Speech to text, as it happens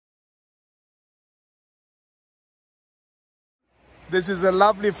This is a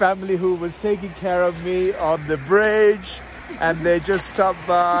lovely family who was taking care of me on the bridge, and they just stopped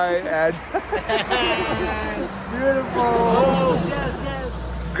by and beautiful. Oh, yes, yes.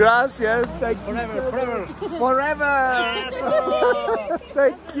 Gracias. Thank you. Forever, forever. Forever.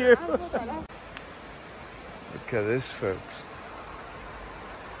 Thank you. Look at this, folks.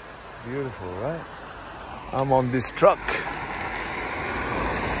 It's beautiful, right? I'm on this truck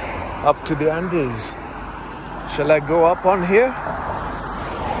up to the Andes. Shall I go up on here?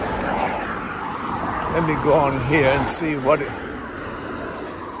 Let me go on here and see what it...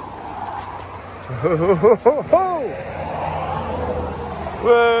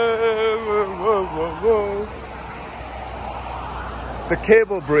 Whoa, whoa, whoa, whoa. The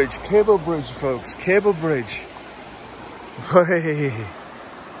cable bridge, folks, cable bridge. Hey,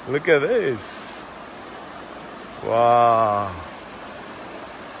 look at this. Wow.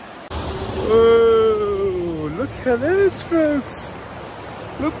 Whoa, look at this, folks.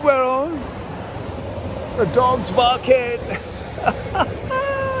 Look, we're on. The dog's barking.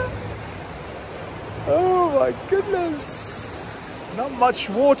 Oh my goodness. Not much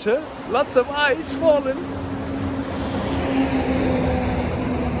water, lots of ice falling.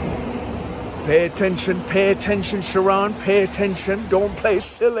 Pay attention, Sharon, pay attention. Don't play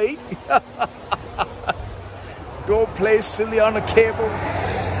silly. Don't play silly on a cable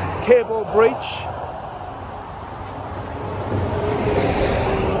bridge.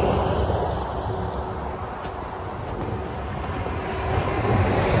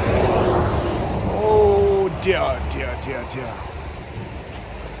 Dear.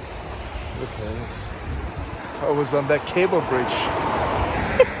 Look at this. I was on that cable bridge.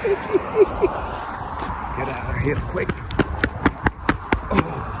 Get out of here quick. Oh.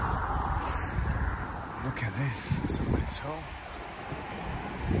 Look at this. Somebody's home.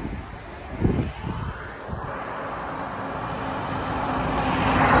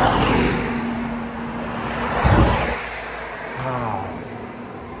 Oh.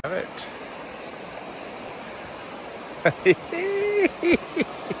 Have it.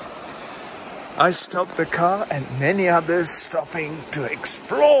 I stopped the car and many others stopping to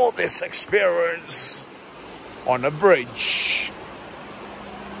explore this experience on a bridge.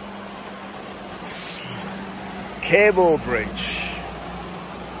 Cable bridge.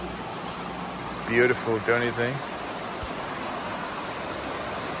 Beautiful, don't you think?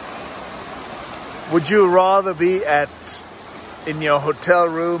 Would you rather be in your hotel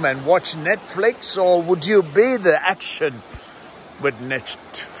room and watch Netflix, or would you be the action with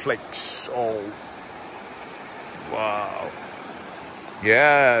Netflix? Oh, wow.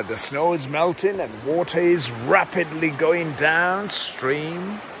 Yeah, the snow is melting and water is rapidly going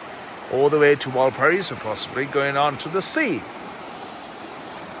downstream all the way to Valparaiso, possibly going on to the sea.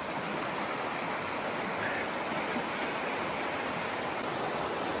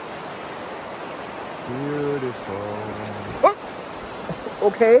 Beautiful. Oh!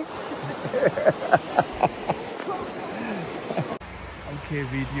 Okay. Okay,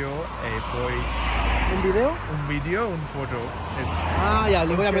 video e poi ¿Un video? un video, un foto. Ah, ya,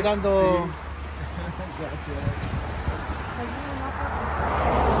 le voy apretando.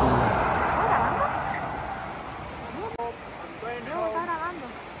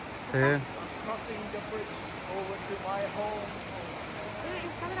 Sí. Sí. Crossing the bridge over to my home.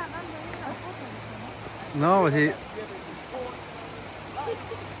 No, sí.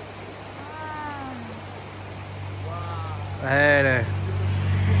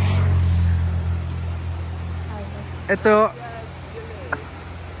 Esto.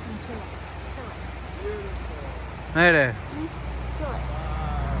 Mire.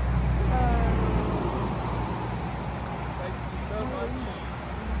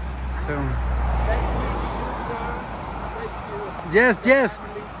 Yes, yes.